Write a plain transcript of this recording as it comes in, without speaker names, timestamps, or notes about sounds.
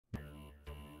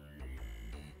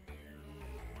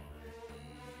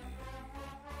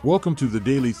Welcome to the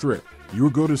Daily Threat, your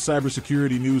go-to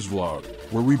cybersecurity news vlog,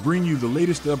 where we bring you the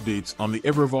latest updates on the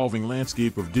ever-evolving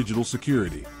landscape of digital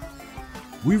security.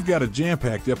 We've got a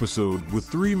jam-packed episode with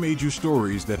 3 major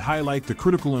stories that highlight the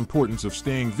critical importance of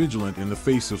staying vigilant in the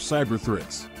face of cyber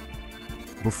threats.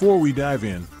 Before we dive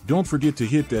in, don't forget to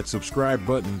hit that subscribe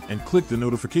button and click the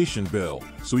notification bell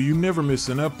so you never miss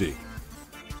an update.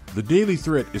 The Daily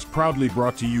Threat is proudly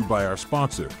brought to you by our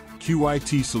sponsor,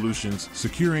 QIT Solutions,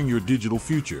 securing your digital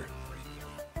future.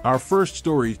 Our first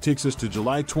story takes us to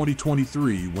July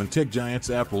 2023 when tech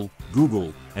giants Apple,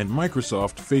 Google, and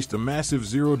Microsoft faced a massive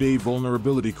zero-day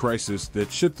vulnerability crisis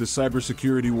that shook the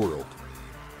cybersecurity world.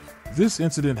 This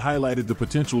incident highlighted the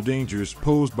potential dangers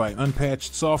posed by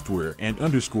unpatched software and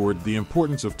underscored the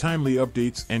importance of timely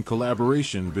updates and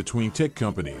collaboration between tech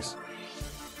companies.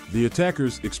 The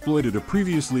attackers exploited a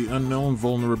previously unknown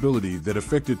vulnerability that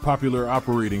affected popular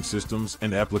operating systems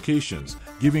and applications,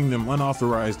 giving them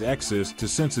unauthorized access to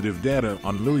sensitive data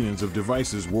on millions of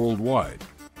devices worldwide.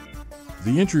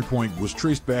 The entry point was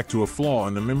traced back to a flaw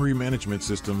in the memory management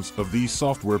systems of these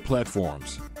software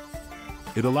platforms.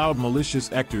 It allowed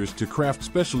malicious actors to craft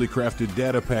specially crafted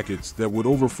data packets that would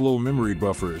overflow memory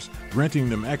buffers, granting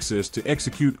them access to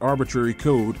execute arbitrary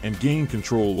code and gain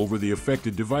control over the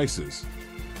affected devices.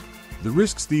 The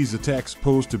risks these attacks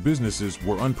posed to businesses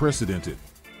were unprecedented.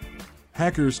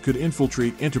 Hackers could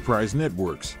infiltrate enterprise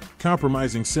networks,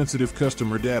 compromising sensitive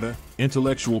customer data,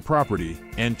 intellectual property,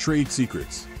 and trade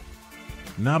secrets.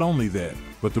 Not only that,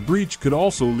 but the breach could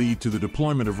also lead to the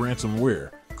deployment of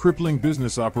ransomware, crippling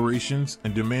business operations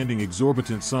and demanding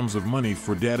exorbitant sums of money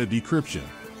for data decryption.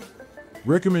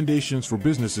 Recommendations for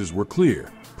businesses were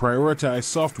clear: prioritize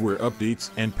software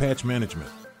updates and patch management.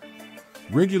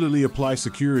 Regularly apply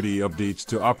security updates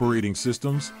to operating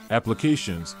systems,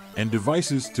 applications, and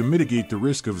devices to mitigate the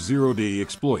risk of zero-day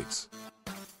exploits.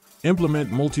 Implement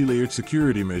multi-layered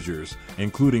security measures,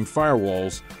 including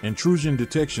firewalls, intrusion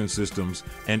detection systems,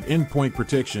 and endpoint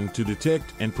protection to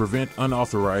detect and prevent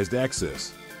unauthorized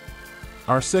access.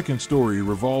 Our second story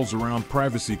revolves around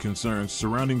privacy concerns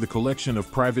surrounding the collection of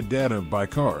private data by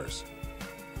cars.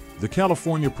 The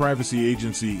California Privacy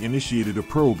Agency initiated a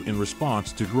probe in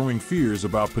response to growing fears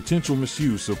about potential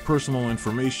misuse of personal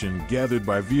information gathered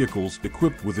by vehicles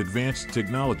equipped with advanced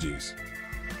technologies.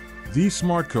 These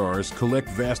smart cars collect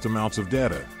vast amounts of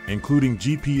data, including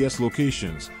GPS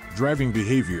locations, driving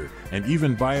behavior, and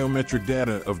even biometric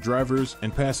data of drivers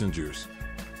and passengers.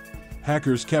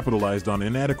 Hackers capitalized on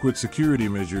inadequate security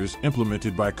measures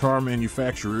implemented by car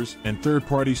manufacturers and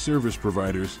third-party service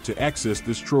providers to access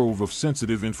this trove of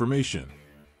sensitive information.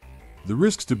 The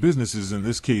risks to businesses in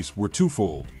this case were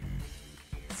twofold.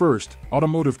 First,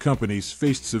 automotive companies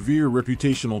faced severe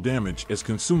reputational damage as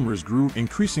consumers grew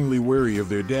increasingly wary of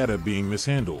their data being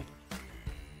mishandled.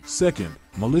 Second,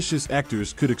 malicious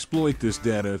actors could exploit this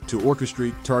data to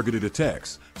orchestrate targeted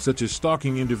attacks, such as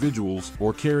stalking individuals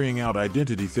or carrying out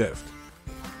identity theft.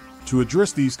 To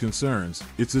address these concerns,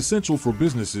 it's essential for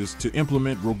businesses to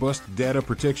implement robust data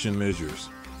protection measures.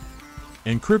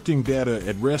 Encrypting data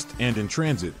at rest and in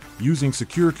transit, using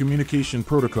secure communication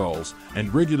protocols,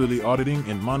 and regularly auditing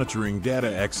and monitoring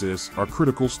data access are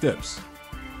critical steps.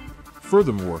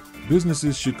 Furthermore,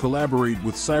 businesses should collaborate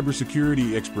with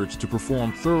cybersecurity experts to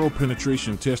perform thorough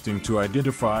penetration testing to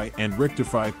identify and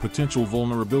rectify potential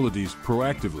vulnerabilities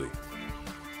proactively.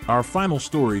 Our final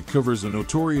story covers a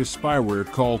notorious spyware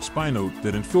called Spyware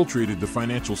that infiltrated the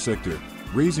financial sector,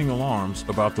 raising alarms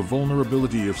about the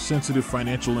vulnerability of sensitive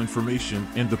financial information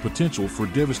and the potential for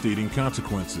devastating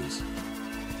consequences.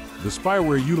 The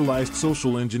spyware utilized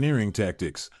social engineering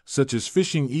tactics, such as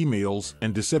phishing emails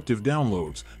and deceptive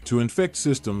downloads, to infect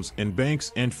systems in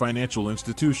banks and financial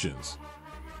institutions.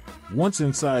 Once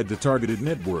inside the targeted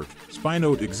network,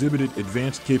 Spyware exhibited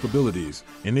advanced capabilities,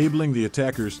 enabling the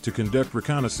attackers to conduct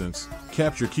reconnaissance,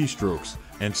 capture keystrokes,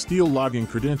 and steal login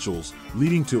credentials,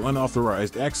 leading to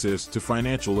unauthorized access to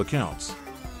financial accounts.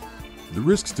 The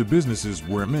risks to businesses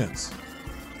were immense.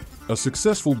 A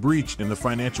successful breach in the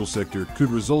financial sector could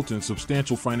result in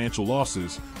substantial financial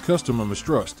losses, customer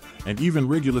mistrust, and even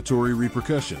regulatory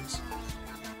repercussions.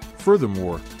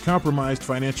 Furthermore, compromised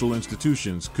financial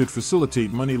institutions could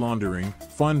facilitate money laundering,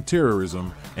 fund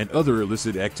terrorism, and other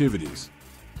illicit activities.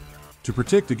 To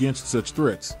protect against such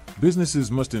threats, businesses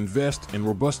must invest in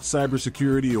robust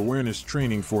cybersecurity awareness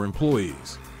training for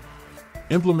employees.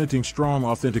 Implementing strong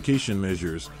authentication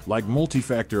measures, like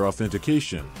multi-factor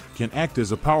authentication, can act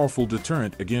as a powerful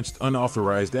deterrent against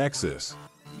unauthorized access.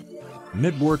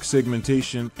 Network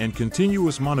segmentation and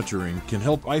continuous monitoring can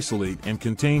help isolate and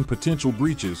contain potential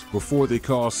breaches before they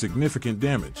cause significant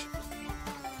damage.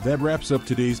 That wraps up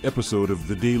today's episode of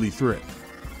The Daily Threat.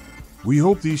 We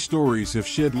hope these stories have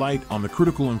shed light on the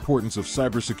critical importance of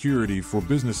cybersecurity for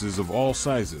businesses of all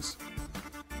sizes.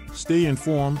 Stay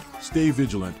informed, stay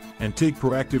vigilant, and take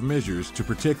proactive measures to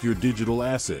protect your digital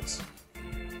assets.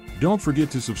 Don't forget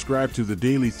to subscribe to The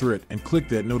Daily Threat and click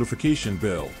that notification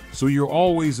bell so you're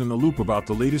always in the loop about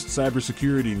the latest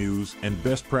cybersecurity news and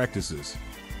best practices.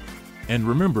 And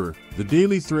remember, The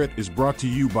Daily Threat is brought to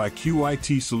you by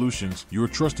QIT Solutions, your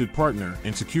trusted partner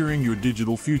in securing your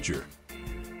digital future.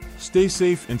 Stay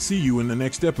safe and see you in the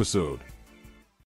next episode.